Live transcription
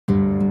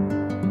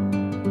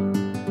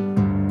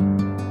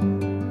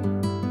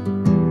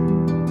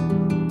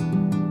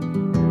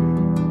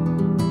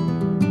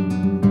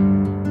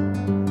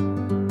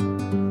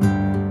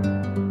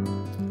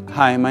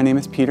Hi, my name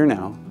is Peter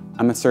Now.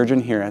 I'm a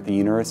surgeon here at the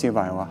University of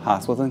Iowa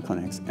Hospitals and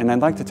Clinics, and I'd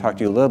like to talk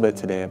to you a little bit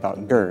today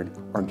about GERD,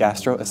 or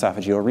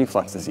Gastroesophageal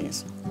Reflux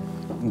Disease.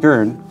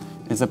 GERD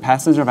is a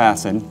passage of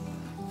acid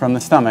from the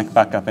stomach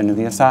back up into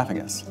the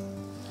esophagus.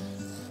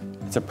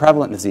 It's a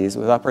prevalent disease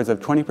with upwards of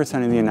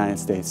 20% of the United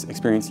States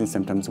experiencing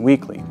symptoms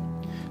weekly.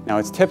 Now,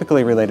 it's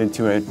typically related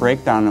to a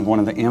breakdown of one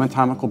of the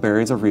anatomical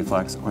barriers of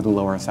reflux, or the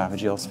lower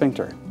esophageal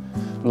sphincter.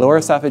 The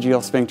lower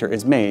esophageal sphincter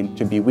is made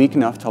to be weak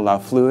enough to allow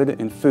fluid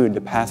and food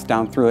to pass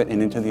down through it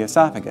and into the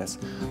esophagus,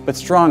 but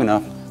strong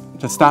enough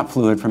to stop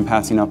fluid from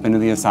passing up into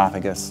the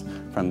esophagus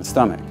from the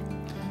stomach.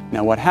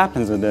 Now, what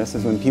happens with this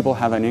is when people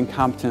have an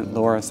incompetent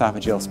lower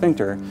esophageal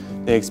sphincter,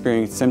 they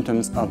experience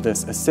symptoms of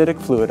this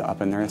acidic fluid up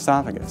in their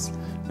esophagus.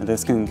 Now,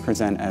 this can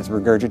present as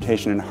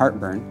regurgitation and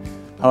heartburn.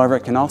 However,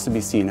 it can also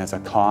be seen as a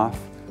cough,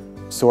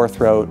 sore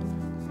throat,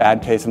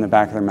 bad taste in the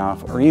back of their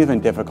mouth, or even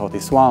difficulty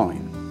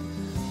swallowing.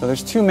 So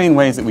there's two main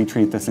ways that we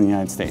treat this in the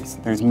United States.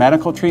 There's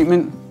medical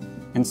treatment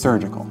and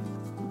surgical.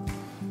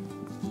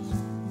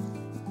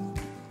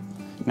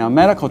 Now,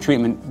 medical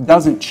treatment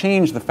doesn't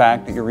change the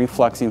fact that you're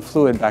refluxing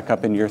fluid back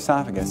up into your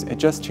esophagus. It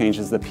just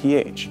changes the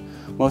pH.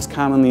 Most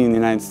commonly in the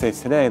United States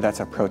today, that's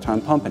a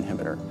proton pump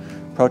inhibitor.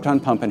 Proton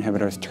pump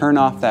inhibitors turn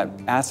off that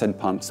acid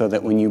pump so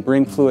that when you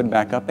bring fluid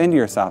back up into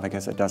your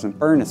esophagus, it doesn't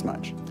burn as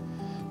much.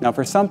 Now,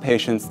 for some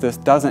patients, this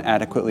doesn't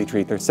adequately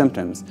treat their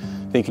symptoms.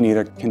 They can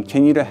either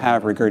continue to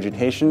have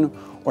regurgitation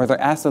or their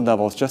acid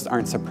levels just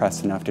aren't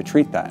suppressed enough to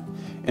treat that.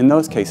 In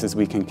those cases,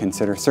 we can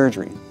consider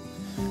surgery.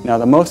 Now,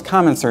 the most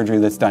common surgery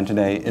that's done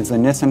today is the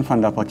Nissen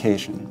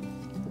fundoplication.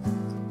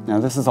 Now,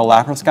 this is a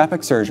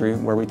laparoscopic surgery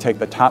where we take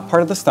the top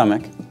part of the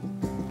stomach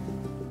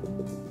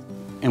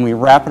and we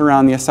wrap it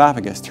around the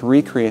esophagus to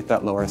recreate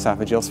that lower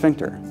esophageal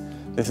sphincter.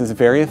 This is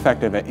very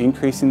effective at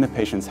increasing the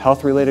patient's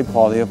health-related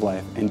quality of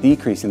life and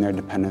decreasing their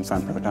dependence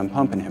on proton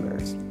pump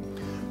inhibitors.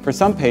 For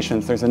some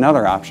patients, there's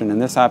another option,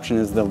 and this option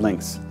is the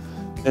Lynx.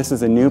 This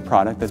is a new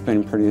product that's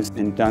been produced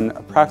and done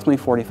approximately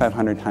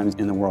 4,500 times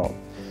in the world.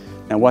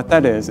 Now, what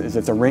that is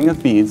it's a ring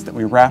of beads that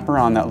we wrap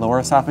around that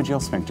lower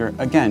esophageal sphincter,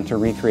 again, to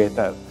recreate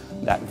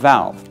that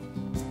valve.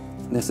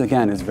 This,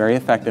 again, is very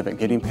effective at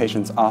getting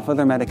patients off of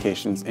their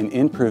medications and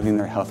improving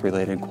their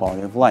health-related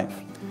quality of life.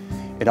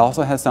 It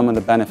also has some of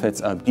the benefits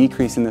of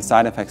decreasing the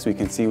side effects we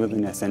can see with the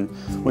Nissen,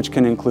 which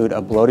can include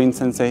a bloating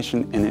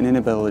sensation and an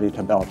inability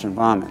to belch and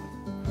vomit.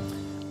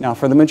 Now,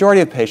 for the majority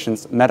of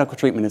patients, medical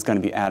treatment is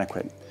going to be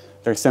adequate.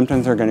 Their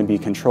symptoms are going to be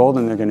controlled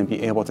and they're going to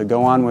be able to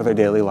go on with their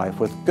daily life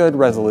with good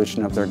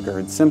resolution of their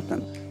GERD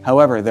symptom.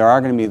 However, there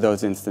are going to be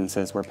those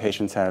instances where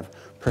patients have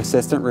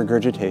persistent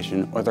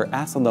regurgitation or their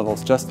acid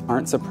levels just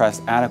aren't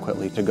suppressed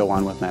adequately to go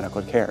on with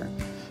medical care.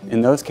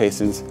 In those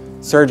cases,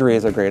 surgery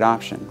is a great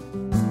option.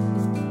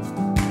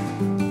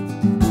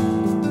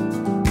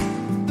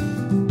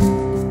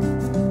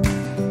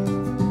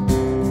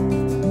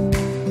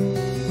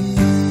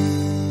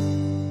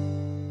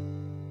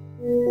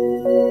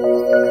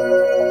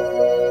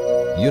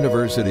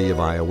 University of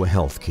Iowa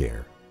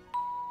Healthcare.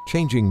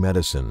 Changing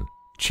medicine,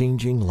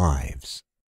 changing lives.